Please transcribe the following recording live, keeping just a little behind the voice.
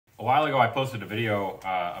A while ago I posted a video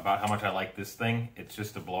about how much I like this thing. It's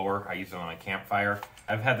just a blower. I use it on a campfire.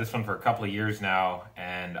 I've had this one for a couple of years now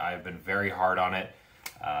and I've been very hard on it.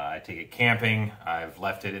 I take it camping. I've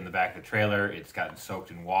left it in the back of the trailer. It's gotten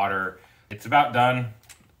soaked in water. It's about done.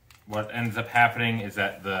 What ends up happening is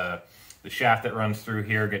that the shaft that runs through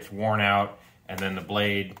here gets worn out, and then the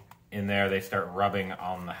blade in there, they start rubbing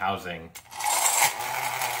on the housing.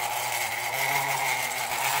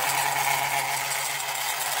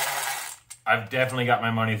 I've definitely got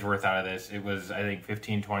my money's worth out of this. It was, I think,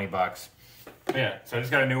 15, 20 bucks. But yeah, so I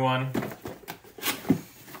just got a new one.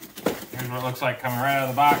 Here's what it looks like coming right out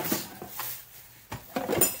of the box.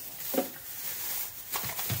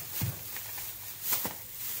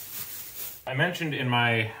 I mentioned in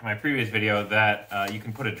my previous video that you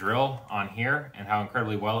can put a drill on here and how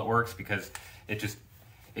incredibly well it works, because it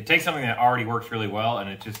takes something that already works really well and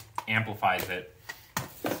it just amplifies it.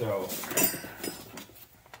 So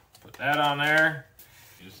put that on there.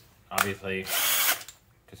 Just obviously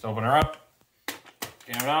just open her up,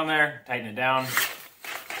 jam it on there, tighten it down.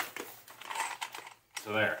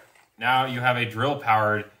 So there. Now you have a drill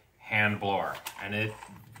powered hand blower and it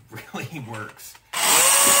really works.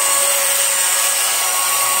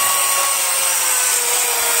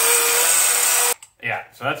 Yeah,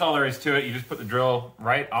 so that's all there is to it. You just put the drill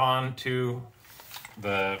right onto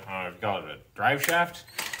the, I don't know, call it a drive shaft.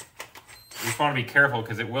 You just want to be careful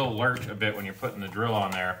because it will lurch a bit when you're putting the drill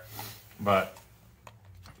on there. But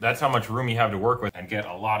that's how much room you have to work with and get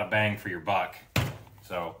a lot of bang for your buck.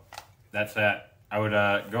 So that's that. I would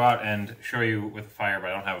go out and show you with a fire,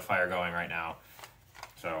 but I don't have a fire going right now.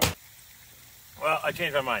 So, well, I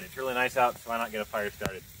changed my mind. It's really nice out, so why not get a fire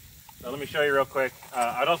started? So let me show you real quick.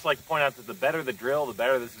 I'd also like to point out that the better the drill, the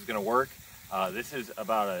better this is going to work. This is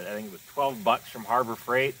about, I think it was 12 bucks from Harbor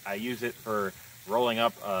Freight. I use it for rolling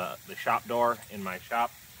up the shop door in my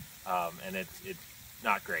shop, and it's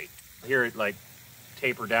not great. Here it like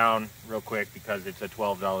taper down real quick because it's a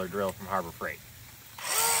 $12 drill from Harbor Freight.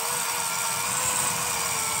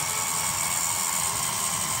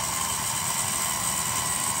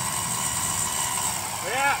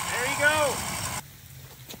 Yeah, there you go.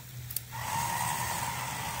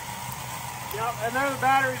 Yep, and there the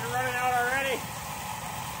batteries are running out already.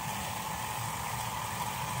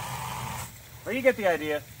 But you get the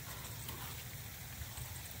idea.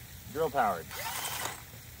 Drill powered.